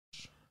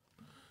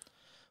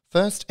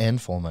First and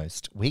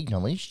foremost, we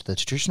acknowledge the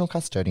traditional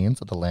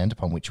custodians of the land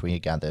upon which we are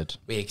gathered.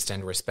 We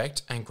extend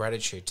respect and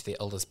gratitude to the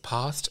elders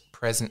past,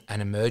 present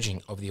and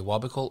emerging of the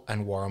Awabakal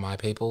and Worimi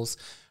peoples.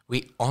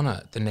 We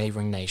honour the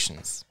neighbouring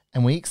nations.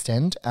 And we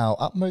extend our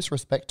utmost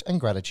respect and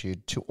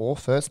gratitude to all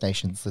First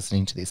Nations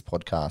listening to this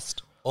podcast.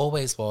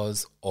 Always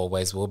was,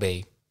 always will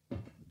be.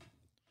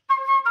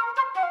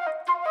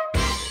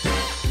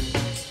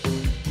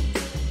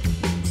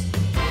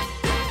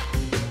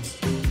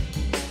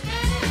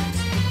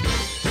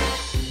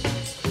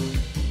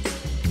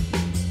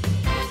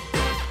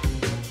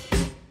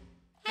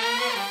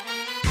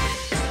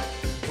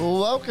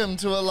 Welcome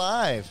to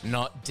Alive.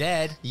 Not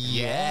dead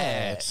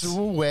yet.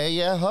 We're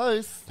your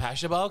hosts,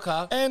 Pasha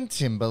Balka. and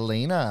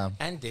Timberlina.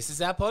 And this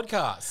is our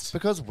podcast.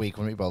 Because we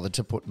couldn't be bothered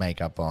to put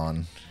makeup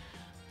on.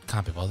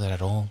 Can't be bothered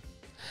at all.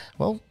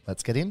 Well,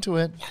 let's get into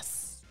it.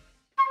 Yes.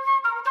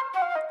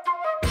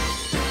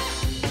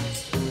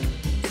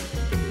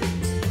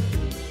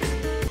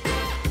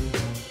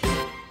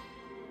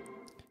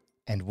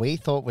 And we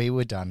thought we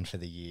were done for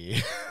the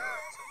year.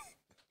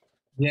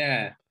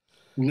 Yeah,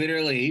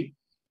 literally.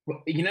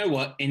 You know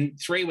what? In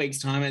 3 weeks'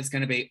 time, it's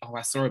going to be,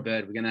 I saw a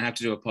bird. We're going to have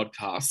to do a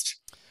podcast.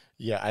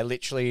 Yeah, I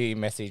literally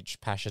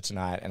messaged Pasha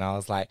tonight and I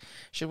was like,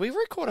 should we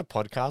record a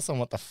podcast on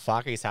what the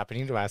fuck is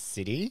happening to our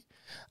city?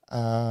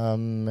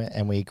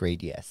 And we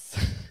agreed yes.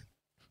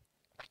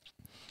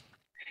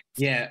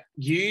 Yeah,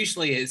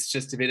 usually it's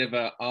just a bit of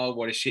a, oh,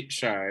 what a shit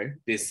show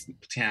this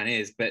town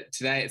is. But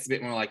today it's a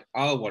bit more like,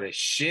 oh, what a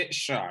shit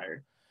show.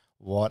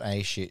 What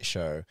a shit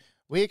show.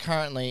 We are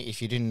currently,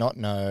 if you do not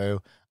know,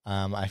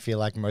 I feel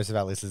like most of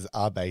our listeners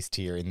are based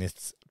here in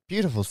this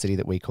beautiful city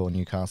that we call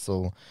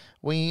Newcastle.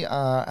 We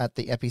are at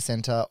the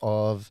epicenter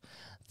of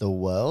the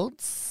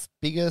world's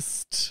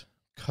biggest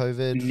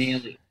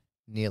COVID.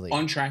 Nearly.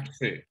 On track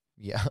to.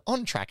 Yeah,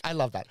 on track. I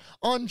love that.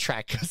 On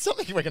track.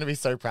 Something we're going to be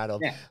so proud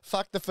of. Yeah.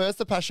 Fuck, the first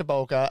the Pasha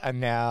Balka and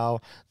now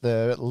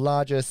the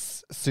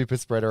largest super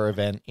spreader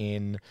event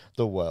in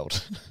the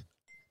world.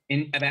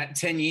 In about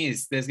 10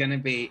 years, there's going to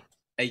be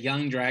a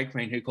young drag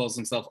queen who calls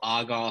himself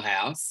Argyle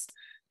House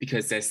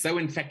because they're so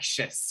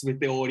infectious with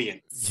the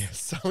audience. Yeah,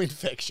 so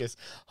infectious.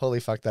 Holy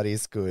fuck, that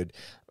is good.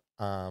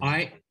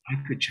 I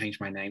could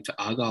change my name to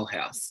Argyle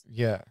House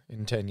Yeah,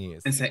 in 10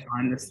 years. and say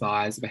I'm the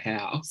size of a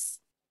house.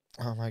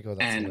 Oh my God,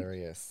 that's And-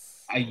 hilarious.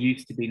 I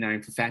used to be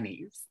known for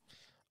fannies.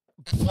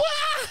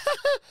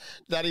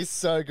 That is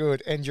so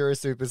good. And you're a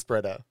super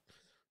spreader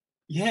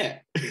Yeah.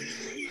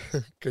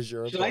 because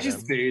you're a Should I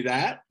just bottom. do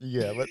that?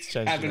 Yeah, let's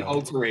change Have it an up.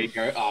 alter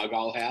ego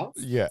Argyle House?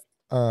 Yeah.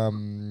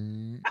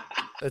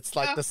 It's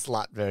like the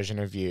slut version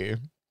of you.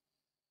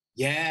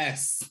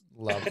 Yes.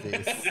 Love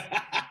this.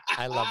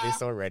 I love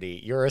this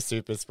already. You're a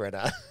super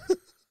spreader.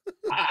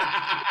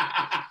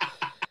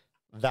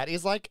 That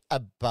is like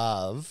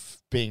above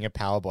being a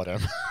power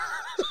bottom.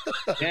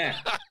 Yeah.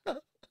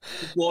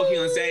 Just walking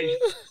on stage.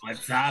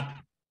 What's up?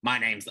 My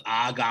name's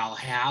Argyle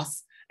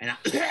House. And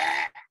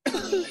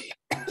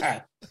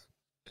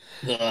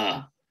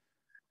Ugh.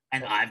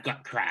 And I've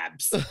got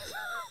crabs.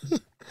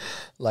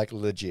 Like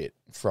legit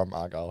from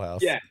Argyle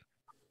House. Yeah.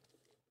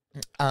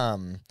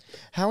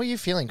 How are you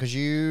feeling? Because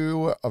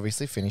you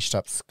obviously finished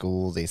up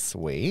school this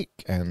week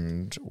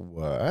and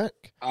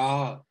work.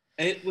 Oh,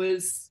 it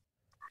was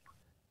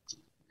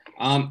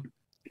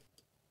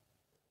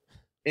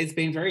it's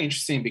been very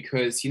interesting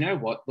because you know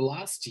what? The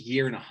last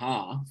year and a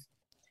half,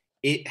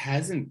 it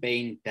hasn't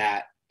been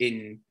that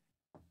in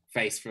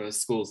face for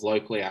schools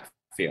locally, I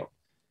feel.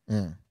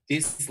 Mm.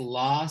 This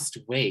last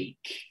week,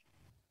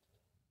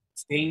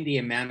 seeing the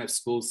amount of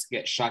schools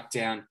get shut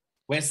down,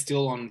 we're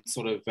still on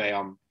sort of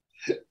a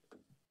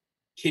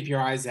keep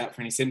your eyes out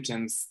for any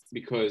symptoms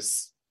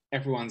because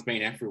everyone's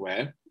been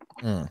everywhere.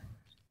 Mm.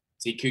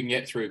 So you couldn't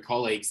get through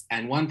colleagues.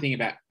 And one thing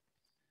about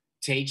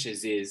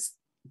teachers is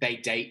they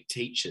date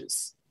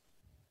teachers.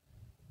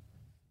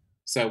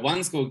 So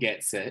one school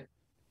gets it,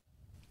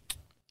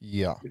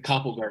 Yeah. the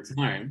couple goes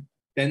home,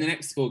 then the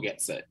next school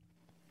gets it.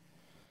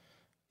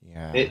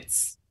 Yeah.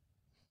 It's,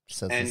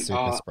 So it's and, a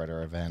super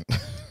spreader event.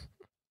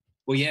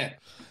 well, yeah,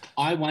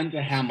 I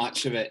wonder how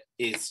much of it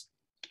is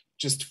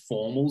just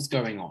formals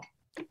going on.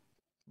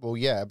 Well,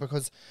 yeah,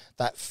 because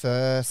that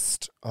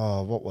first,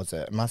 what was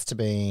it? It must have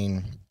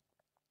been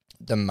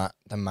the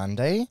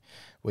Monday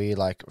we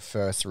like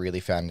first really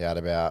found out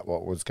about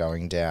what was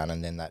going down,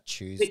 and then that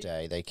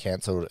Tuesday they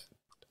cancelled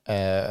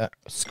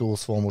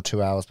school's formal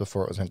 2 hours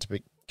before it was meant to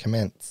be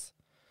commence.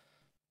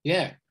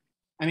 Yeah.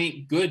 I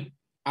mean, good.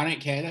 I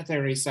don't care that they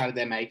already started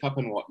their makeup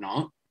and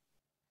whatnot.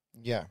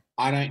 Yeah,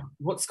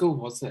 What school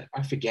was it?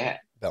 I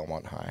forget.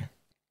 Belmont High.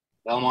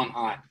 Belmont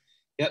High.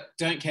 Yep,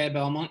 don't care,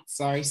 Belmont.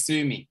 Sorry,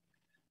 sue me.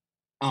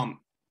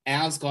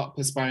 Ours got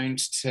postponed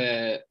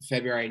to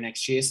February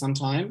next year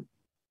sometime.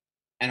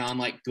 And I'm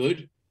like,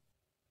 good.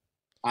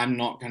 I'm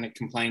not going to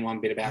complain one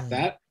bit about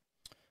that.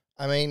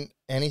 I mean,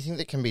 anything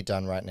that can be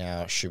done right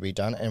now should be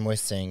done, and we're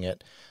seeing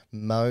it.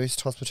 Most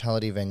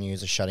hospitality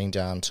venues are shutting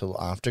down till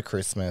after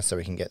Christmas so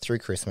we can get through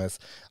Christmas.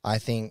 I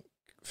think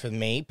for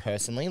me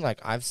personally, like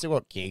I've still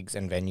got gigs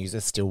and venues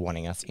are still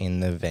wanting us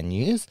in the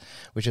venues,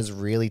 which is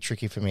really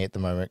tricky for me at the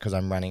moment because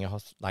I'm running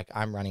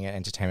I'm running an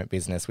entertainment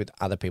business with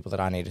other people that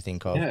I need to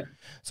think of. Yeah.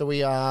 So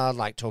we are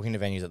like talking to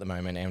venues at the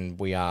moment, and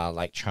we are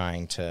like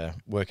trying to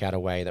work out a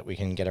way that we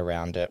can get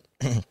around it.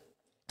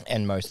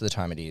 And most of the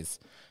time it is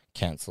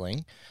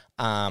cancelling.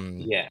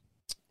 Yeah.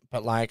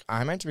 But like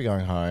I'm meant to be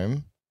going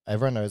home.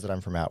 Everyone knows that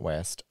I'm from out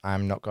west.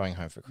 I'm not going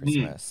home for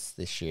Christmas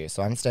this year.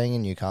 So I'm staying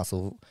in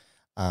Newcastle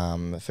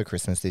for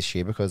Christmas this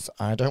year because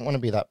I don't want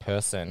to be that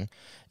person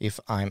if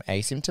I'm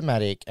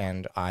asymptomatic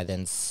and I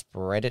then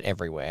spread it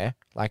everywhere.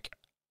 Like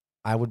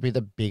I would be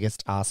the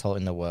biggest asshole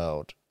in the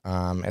world.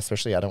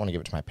 Especially I don't want to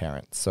give it to my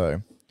parents.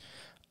 So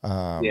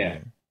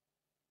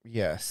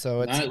yeah,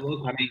 so it's No,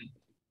 look, I mean,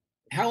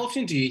 how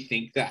often do you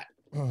think that?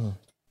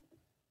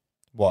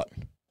 what?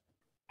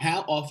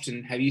 How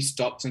often have you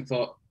stopped and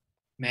thought,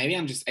 maybe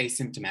I'm just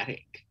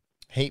asymptomatic?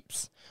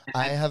 Heaps.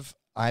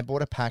 I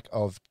bought a pack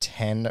of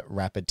 10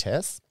 rapid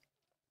tests.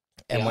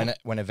 And Yeah.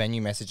 when a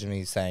venue messaged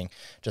me saying,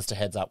 just a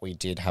heads up, we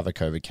did have a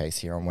COVID case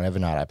here on whatever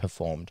night I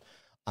performed,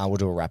 I will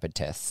do a rapid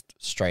test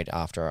straight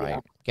after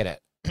I get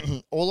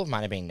it. All of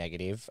mine have been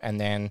negative. And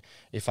then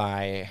if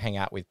I hang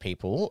out with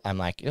people, I'm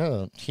like,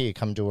 oh, here,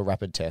 come do a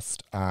rapid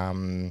test.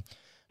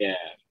 Yeah.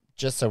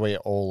 Just so we're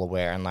all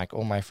aware. And like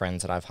all my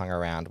friends that I've hung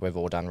around, we've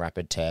all done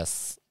rapid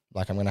tests.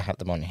 Like I'm going to have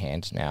them on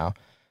hand now.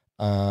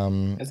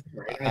 That's a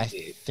great I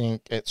idea.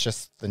 think it's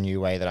just the new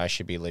way that I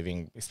should be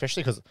living,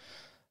 especially because,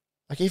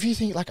 like, if you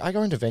think, like, I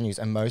go into venues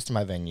and most of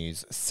my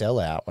venues sell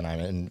out when I'm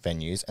in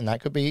venues, and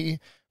that could be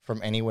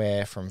from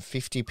anywhere from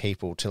 50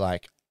 people to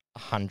like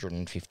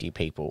 150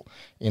 people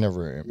in a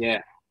room.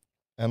 Yeah.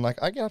 And like,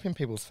 I get up in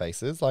people's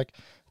faces, like,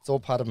 it's all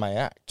part of my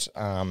act.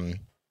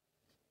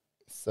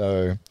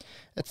 So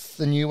it's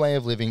the new way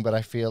of living, but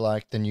I feel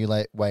like the new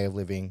way of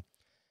living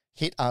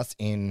hit us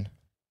in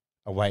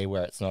a way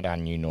where it's not our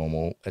new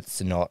normal.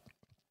 It's not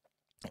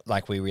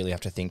like we really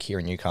have to think here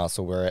in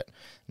Newcastle. We're at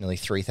nearly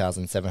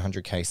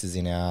 3,700 cases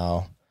in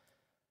our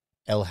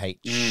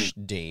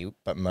LHD,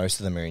 but most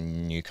of them are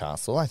in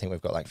Newcastle. I think we've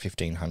got like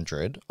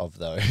 1,500 of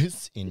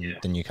those in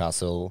the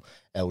Newcastle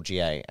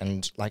LGA.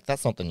 And like,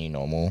 that's not the new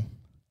normal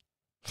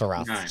for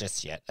us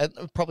just yet.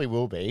 It probably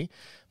will be,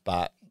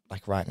 but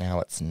like right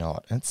now it's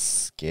not. It's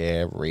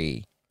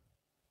scary.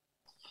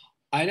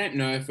 I don't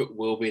know if it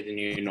will be the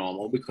new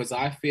normal because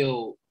I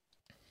feel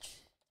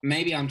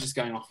maybe I'm just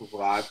going off of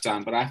what I've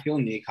done, but I feel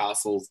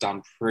Newcastle's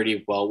done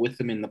pretty well with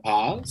them in the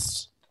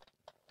past.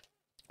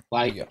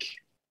 Like,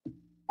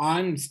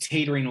 I'm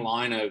teetering the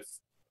line of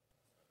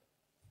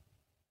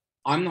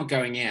I'm not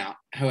going out.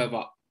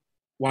 However,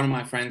 one of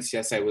my friends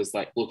yesterday was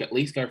like, look, at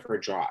least go for a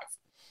drive.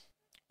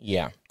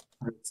 Yeah.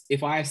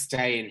 If I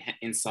stay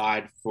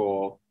inside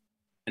for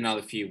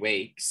another few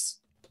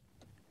weeks,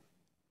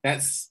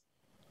 that's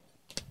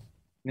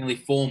nearly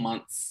 4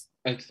 months,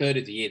 a third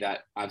of the year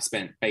that I've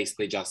spent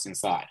basically just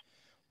inside.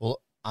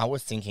 Well, I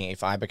was thinking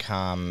if I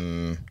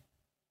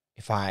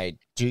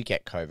do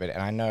get COVID,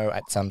 and I know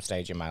at some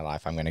stage in my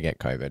life I'm going to get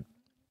COVID,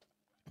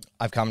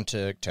 I've come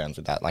to terms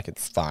with that. Like,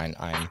 it's fine.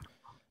 I'm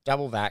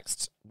double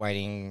vaxxed,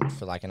 waiting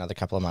for like another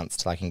couple of months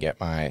till I can get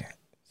my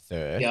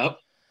third. Yep.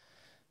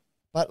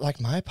 But like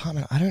my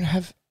apartment, I don't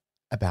have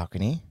a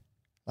balcony.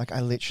 Like,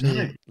 I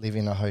literally live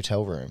in a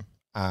hotel room.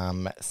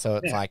 So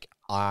it's like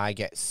I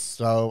get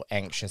so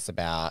anxious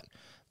about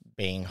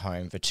being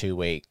home for 2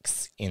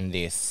 weeks in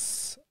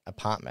this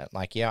apartment.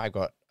 Like, yeah, I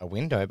got a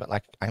window, but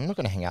like I'm not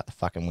going to hang out the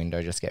fucking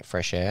window just get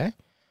fresh air.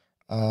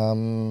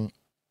 No.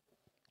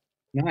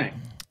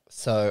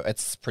 So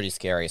it's pretty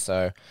scary.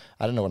 So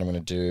I don't know what I'm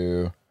going to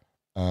do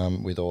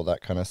with all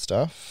that kind of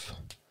stuff.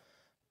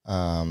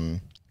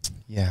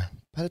 Yeah,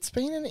 but it's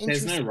been an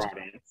interesting... There's no right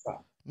answer.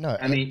 No,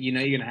 I mean, you know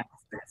you're going to have to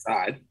stay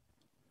inside.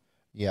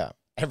 yeah.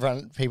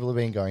 People have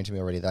been going to me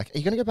already. They're like, are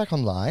you going to go back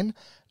online?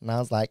 And I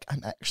was like,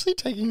 I'm actually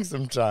taking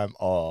some time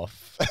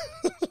off.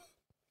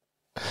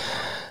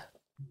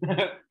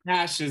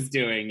 Ash is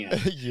doing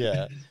it.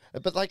 Yeah.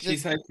 But like,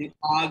 She's hosting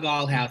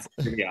Argyle House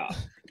Trivia.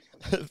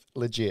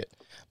 legit.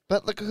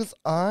 But look, because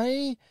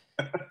I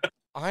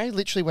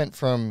literally went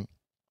from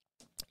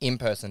in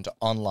person to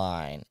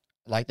online.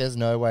 Like, there's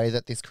no way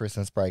that this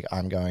Christmas break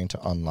I'm going to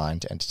online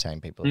to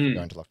entertain people if we're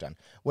going to lockdown.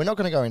 We're not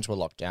going to go into a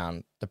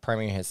lockdown. The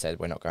Premier has said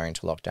we're not going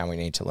to lockdown. We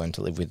need to learn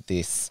to live with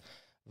this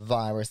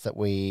virus that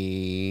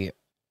we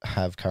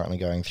have currently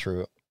going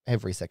through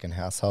every second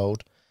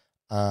household.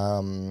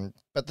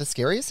 But the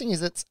scariest thing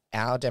is it's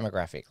our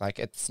demographic. Like,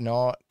 it's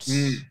not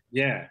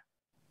Yeah.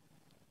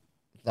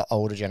 the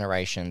older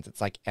generations.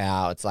 It's like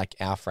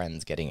our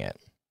friends getting it.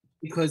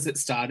 Because it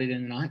started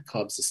in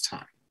nightclubs this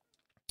time.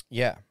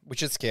 Yeah,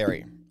 which is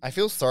scary. I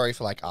feel sorry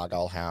for like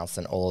Argyle House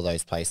and all of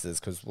those places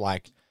because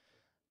like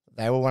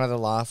they were one of the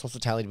last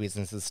hospitality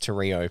businesses to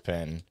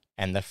reopen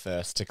and the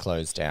first to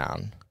close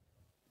down.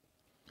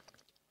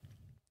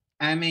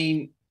 I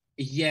mean,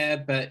 yeah,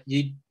 but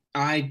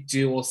I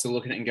do also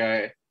look at it and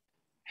go,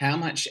 how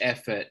much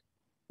effort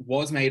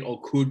was made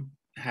or could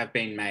have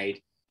been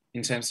made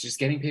in terms of just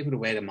getting people to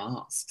wear the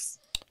masks?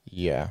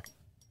 Yeah.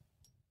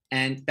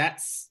 And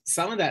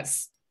some of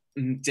that's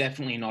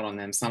definitely not on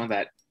them. Some of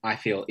that I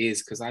feel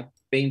is because I've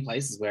been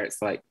places where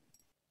it's like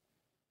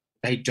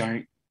they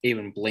don't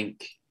even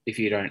blink if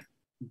you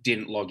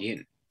didn't log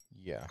in.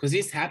 Yeah. Because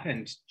this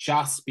happened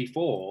just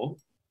before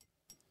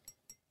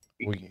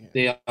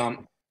the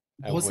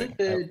was it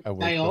the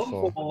day of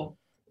or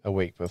a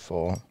week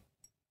before?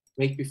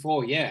 Week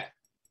before, yeah.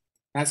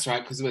 That's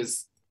right, because it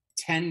was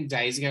 10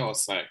 days ago or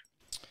so.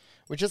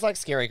 Which is like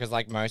scary because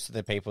like most of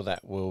them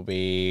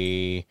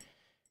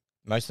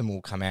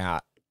will come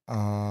out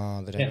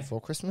the day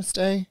before Christmas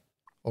Day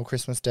or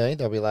Christmas Day.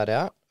 They'll be let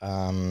out.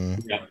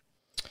 Yeah.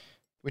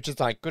 Which is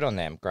like good on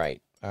them,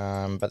 great.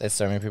 But there's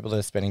so many people that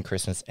are spending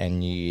Christmas and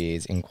New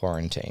Year's in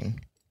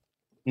quarantine.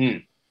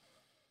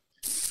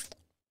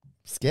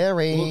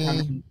 Scary.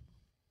 Look,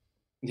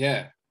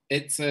 yeah,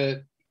 it's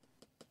a.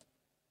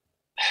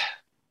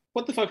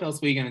 What the fuck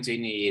else were you going to do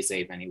New Year's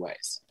Eve,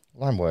 anyways?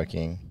 Well, I'm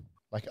working.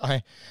 Like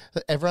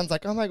everyone's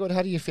like, oh my God,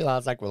 how do you feel? I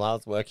was like, well, I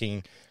was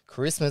working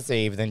Christmas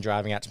Eve, then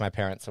driving out to my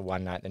parents for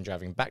one night, then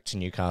driving back to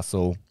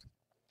Newcastle.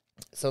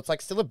 So it's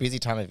like still a busy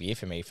time of year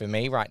for me. For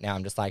me right now,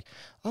 I'm just like,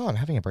 oh, I'm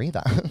having a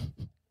breather.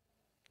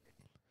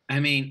 I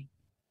mean,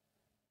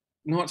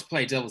 not to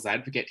play devil's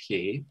advocate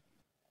here,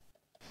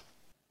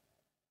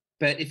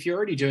 but if you're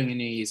already doing a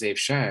New Year's Eve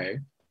show,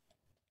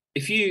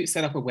 if you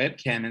set up a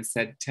webcam and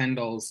said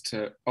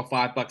 $10 or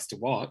 $5 to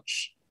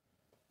watch,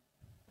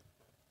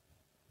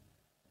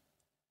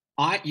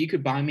 you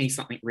could buy me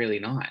something really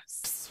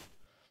nice.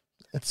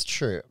 It's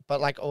true.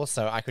 But like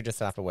also I could just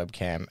set up a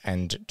webcam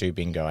and do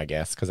bingo, I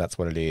guess, because that's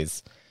what it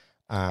is.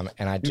 And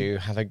I do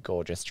have a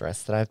gorgeous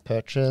dress that I've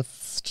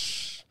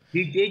purchased.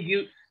 You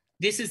did?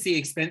 This is the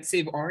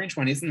expensive orange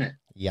one, isn't it?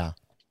 Yeah.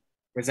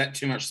 Or is that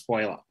too much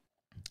spoiler?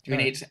 Do we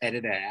need to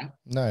edit it out?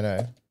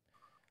 No.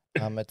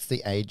 It's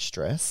the age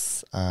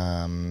dress,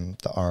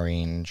 the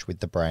orange with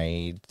the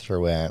braid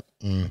through it.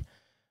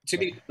 To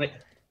be like,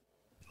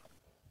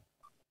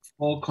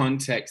 for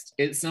context,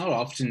 it's not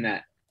often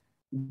that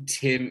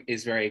Tim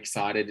is very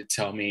excited to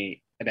tell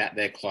me about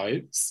their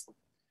clothes.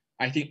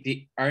 I think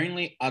the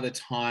only other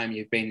time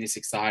you've been this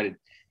excited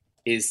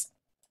is,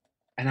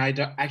 and I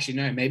don't actually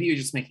know, maybe you were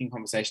just making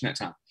conversation that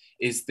time,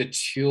 is the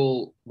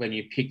tulle when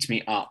you picked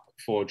me up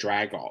for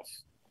Drag Off.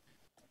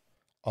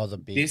 Oh, the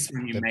big. This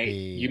one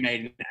you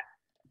made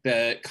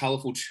the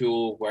colourful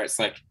tulle where it's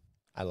like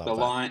I love the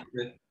that. line,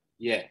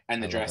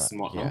 and the dress and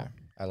whatnot. Yeah,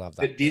 I love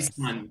that. But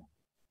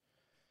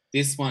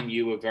this one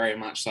you were very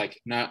much like,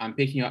 no, I'm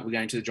picking you up, we're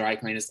going to the dry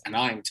cleaners, and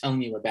I'm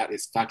telling you about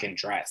this fucking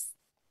dress.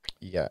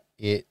 Yeah,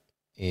 it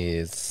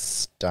is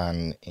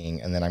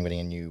stunning. And then I'm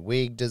getting a new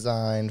wig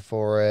designed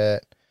for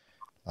it.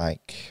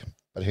 Like,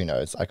 but who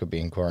knows? I could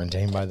be in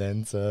quarantine by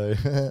then, so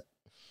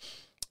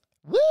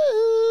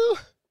woo!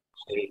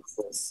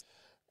 Jesus.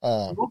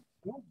 You're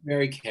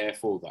very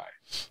careful though.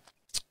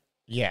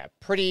 Yeah,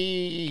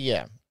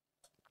 yeah.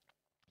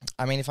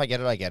 I mean, if I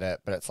get it, I get it.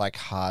 But it's like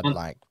hard,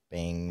 like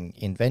being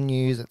in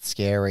venues. It's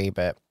scary,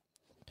 but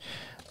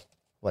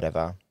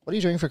whatever. What are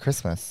you doing for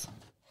Christmas?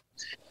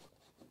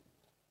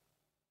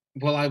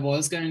 Well, I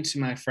was going to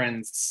my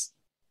friend's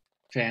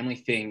family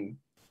thing,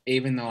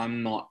 even though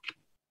I'm not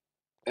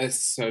a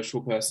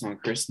social person on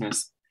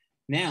Christmas.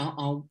 Now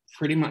I'll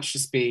pretty much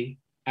just be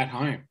at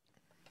home.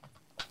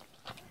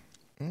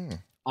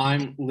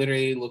 I'm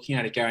literally looking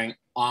at it going,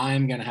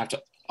 I'm going to have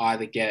to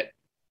either get a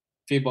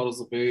few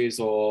bottles of booze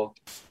or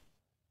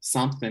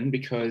something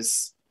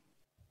because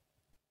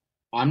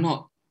I'm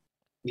not,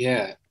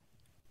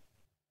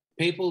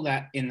 people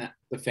that in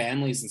the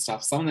families and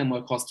stuff, some of them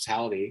work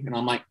hospitality, and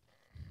I'm like,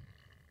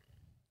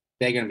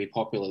 they're going to be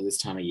popular this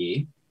time of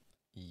year.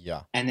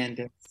 Yeah. And then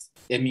there's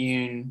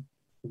immune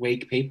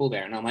weak people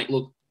there. And I'm like,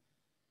 look,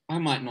 I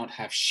might not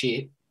have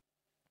shit.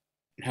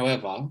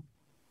 However,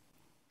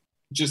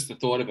 just the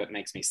thought of it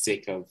makes me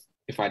sick of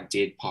if I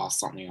did pass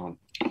something on.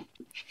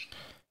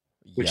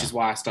 Which is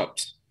why I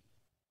stopped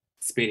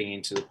spitting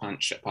into the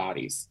punch at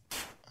parties.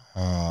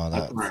 Oh,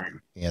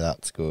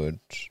 that's good.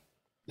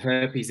 The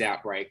herpes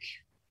outbreak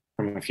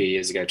from a few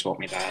years ago taught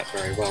me that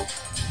very well.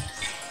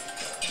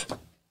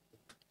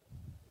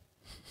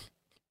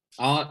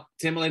 Oh,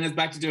 Timberlina's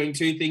back to doing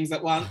two things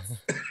at once.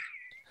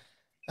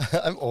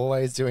 I'm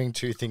always doing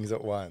two things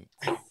at once.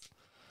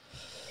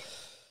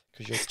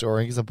 Because your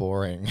stories are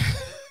boring.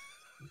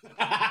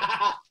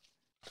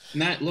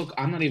 No, look,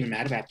 I'm not even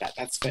mad about that.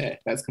 That's fair.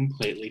 That's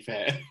completely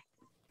fair.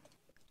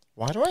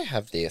 Why do I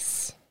have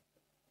this?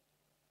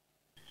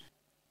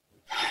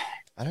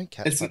 I don't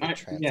catch public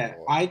transport. Yeah,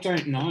 I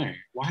don't know.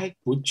 Why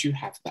would you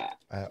have that?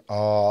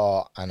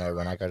 I know,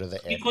 when I go to the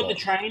airport. You got the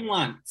train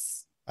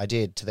once. I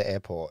did, to the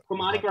airport. For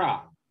Mardi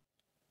Gras.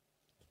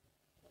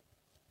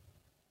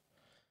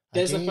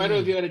 There's a photo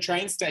of you at a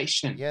train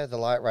station. Yeah, the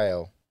light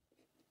rail.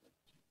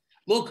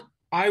 Look,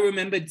 I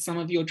remembered some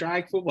of your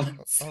drag for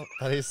once. Oh,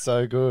 that is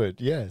so good.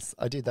 Yes,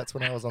 I did. That's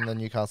when I was on the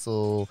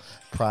Newcastle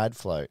Pride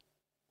float.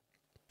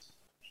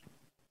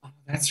 Oh,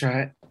 that's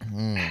right.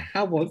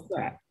 How was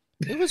that?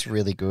 It was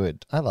really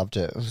good. I loved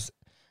it. It was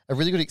a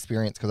really good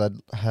experience because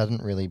I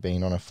hadn't really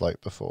been on a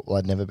float before. Well,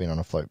 I'd never been on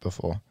a float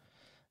before.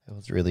 It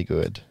was really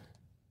good.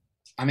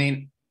 I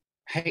mean,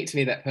 hate to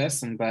be that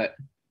person, but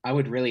I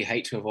would really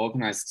hate to have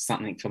organised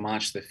something for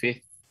March the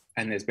 5th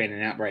and there's been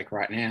an outbreak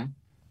right now.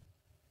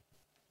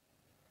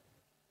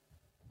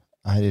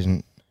 I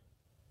didn't.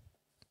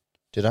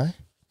 Did I?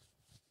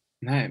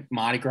 No,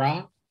 Mardi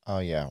Gras? Oh,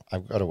 yeah.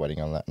 I've got a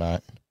wedding on that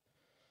night.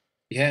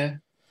 Yeah.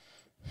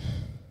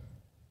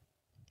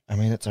 I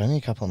mean, it's only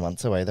a couple of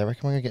months away. They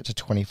reckon we're going to get to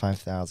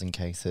 25,000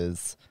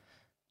 cases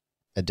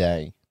a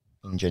day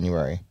in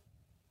January.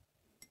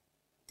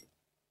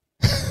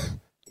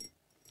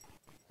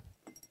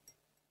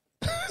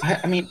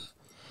 I mean,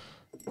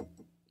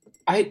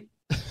 I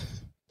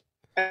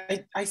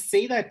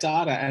see that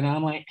data and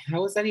I'm like,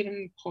 how is that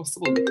even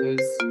possible? Because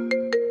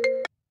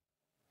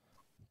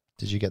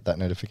Did you get that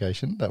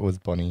notification? That was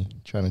Bonnie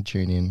trying to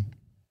tune in.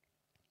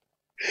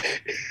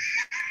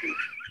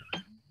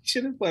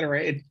 should have let her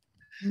in.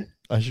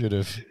 I should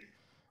have.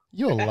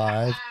 You're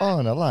live,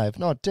 on, alive,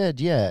 not dead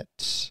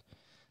yet.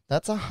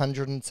 That's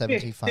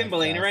 175.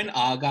 Timberlina in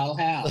Argyle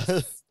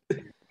House.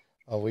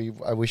 Oh,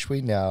 I wish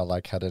we now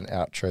had an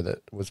outro that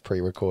was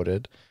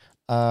pre-recorded.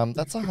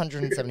 That's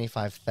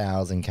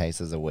 175,000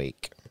 cases a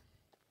week.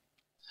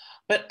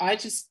 But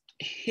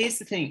here's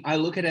the thing. I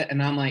look at it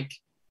and I'm like,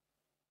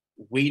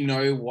 we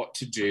know what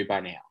to do by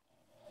now.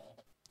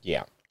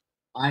 Yeah.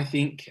 I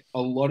think a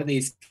lot of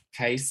these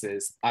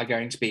cases are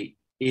going to be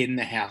in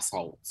the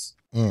households.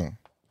 Mm.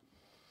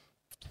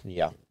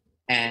 Yeah.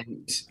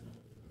 And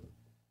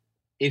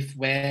if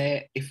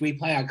we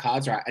play our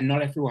cards right, and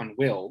not everyone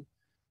will,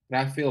 but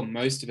I feel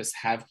most of us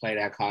have played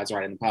our cards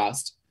right in the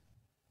past,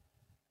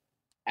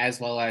 as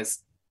well as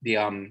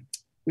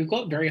we've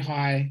got very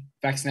high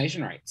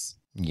vaccination rates.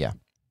 Yeah.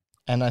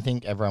 And I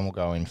think everyone will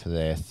go in for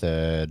their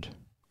third.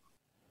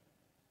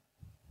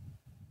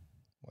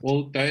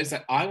 Well, those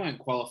that I won't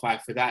qualify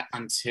for that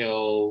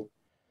until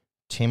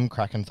Tim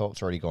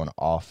Krakenthorpe's already gone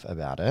off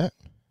about it.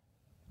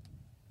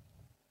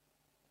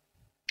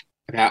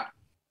 about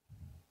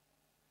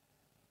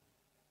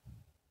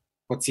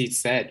what's he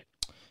said.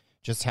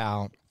 Just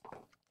how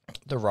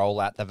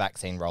the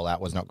vaccine rollout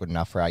was not good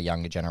enough for our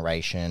younger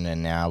generation,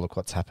 and now look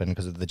what's happened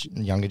because of the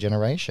younger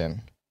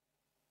generation.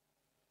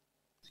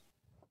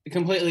 I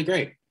completely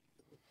agree.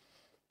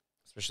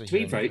 Especially Do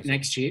we vote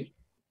next year?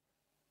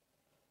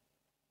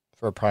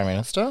 for a prime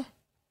minister?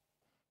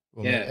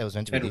 Well, Yeah, it was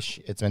meant to federal.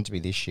 be it's meant to be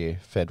this year,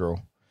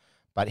 federal,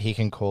 but he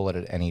can call it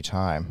at any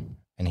time,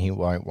 and he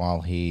won't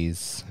while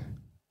he's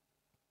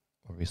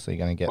obviously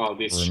going to get Well,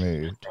 this-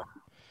 removed.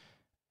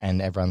 And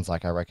everyone's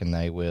like, I reckon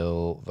they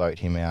will vote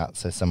him out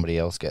so somebody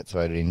else gets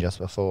voted in just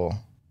before.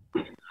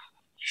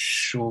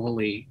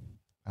 Surely.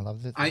 I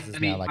love that I this is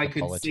mean, now like I a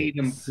could politics. see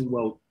them.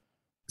 Well,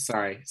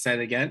 sorry, say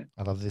that again.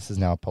 I love this is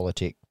now a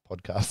politic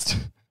podcast.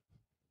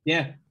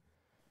 Yeah.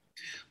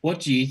 What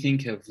do you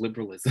think of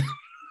liberalism?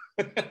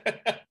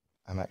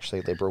 I'm actually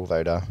a Liberal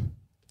voter.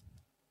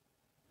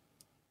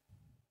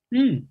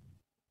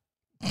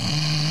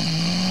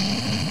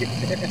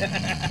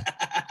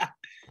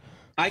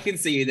 I can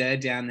see you there,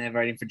 down there,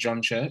 voting for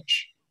John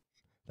Church.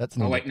 That's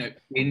Oh, an wait, no,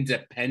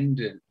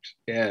 independent.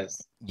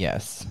 Yes.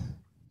 Yes.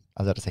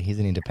 I was about to say, he's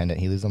an independent.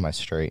 He lives on my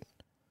street.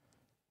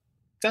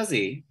 Does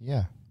he?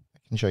 Yeah. I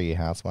can show you a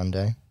house one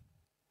day.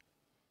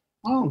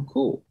 Oh,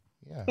 cool.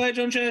 Yeah. Bye,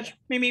 John Church.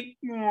 Mimi.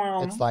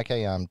 It's like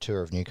a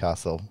tour of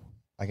Newcastle.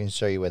 I can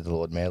show you where the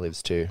Lord Mayor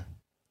lives too.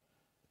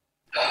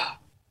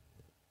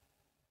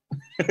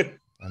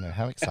 I know,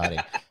 how exciting.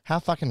 How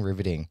fucking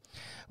riveting.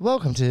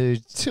 Welcome to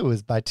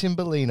Tours by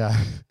Timberlina.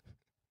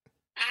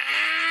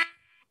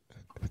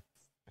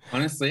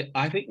 Honestly,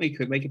 I think we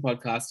could make a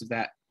podcast of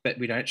that, but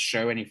we don't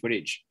show any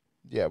footage.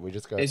 Yeah, we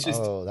just go, It's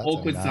just oh, that's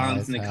awkward a nice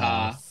silence in the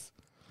car. house.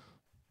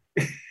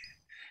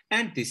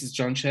 And this is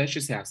John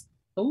Church's house.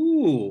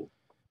 Ooh.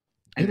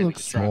 And It then we looks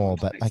just drive small, on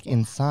to the but next one.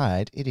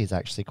 inside it is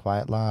actually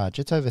quite large.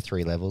 It's over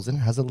 3 levels and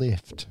it has a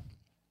lift.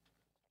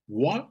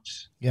 What?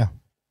 Yeah.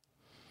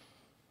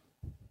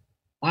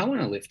 I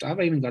want a lift. I've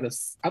got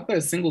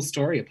a single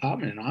story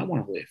apartment and I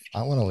want a lift.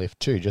 I want a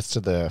lift too, just to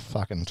the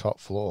fucking top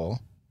floor.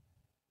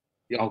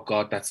 Oh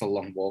God, that's a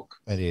long walk.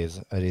 It is.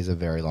 It is a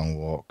very long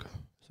walk,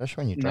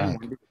 especially when you're No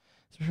drunk. wonder.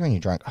 Especially when you're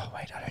drunk. Oh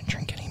wait, I don't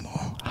drink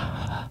anymore.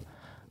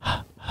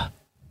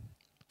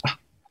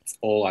 That's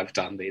all I've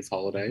done these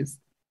holidays.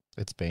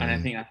 It's been I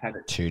don't think I've had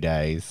it. 2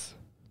 days.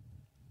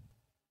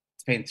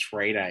 It's been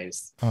 3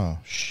 days. Oh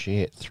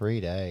shit, 3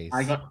 days.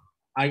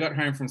 I got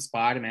home from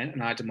Spider-Man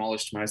and I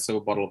demolished most of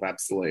a bottle of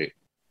Absolute.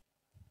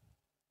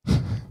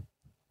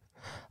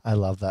 I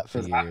love that for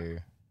 'Cause you.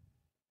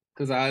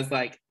 Because I was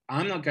like,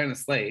 I'm not going to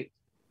sleep.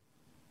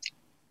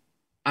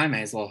 I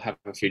may as well have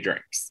a few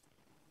drinks.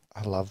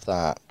 I love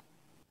that.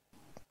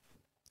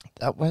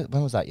 When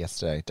was that?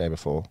 Yesterday, day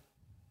before.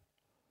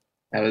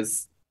 That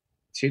was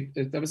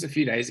a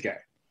few days ago.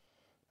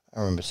 I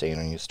remember seeing it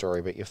on your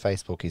story, but your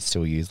Facebook is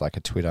still used like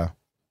a Twitter.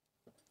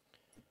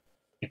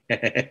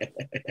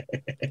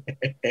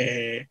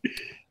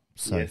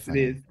 So yes,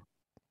 funny. it is.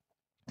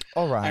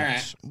 All right. All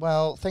right.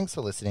 Well, thanks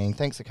for listening.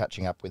 Thanks for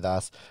catching up with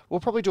us. We'll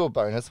probably do a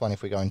bonus one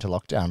if we go into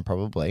lockdown,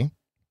 probably.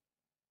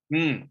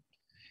 Hmm.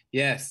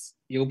 Yes,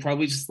 you'll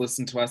probably just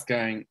listen to us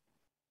going,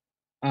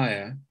 oh,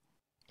 yeah.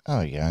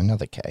 Oh, yeah,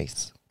 another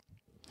case.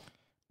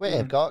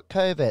 We've got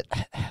COVID.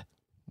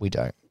 We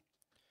don't.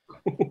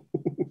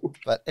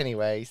 But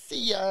anyway,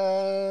 see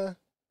ya.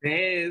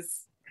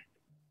 There's.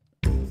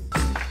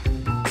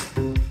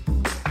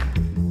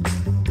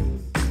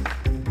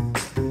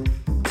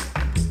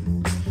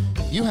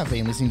 You have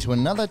been listening to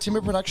another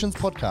Timber Productions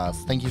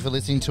podcast. Thank you for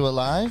listening to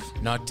Alive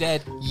Not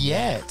dead.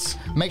 Yet.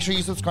 Make sure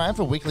you subscribe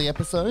for weekly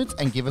episodes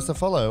and give us a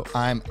follow.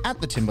 I'm at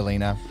the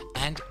Timberlina.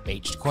 And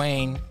Beached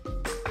Queen.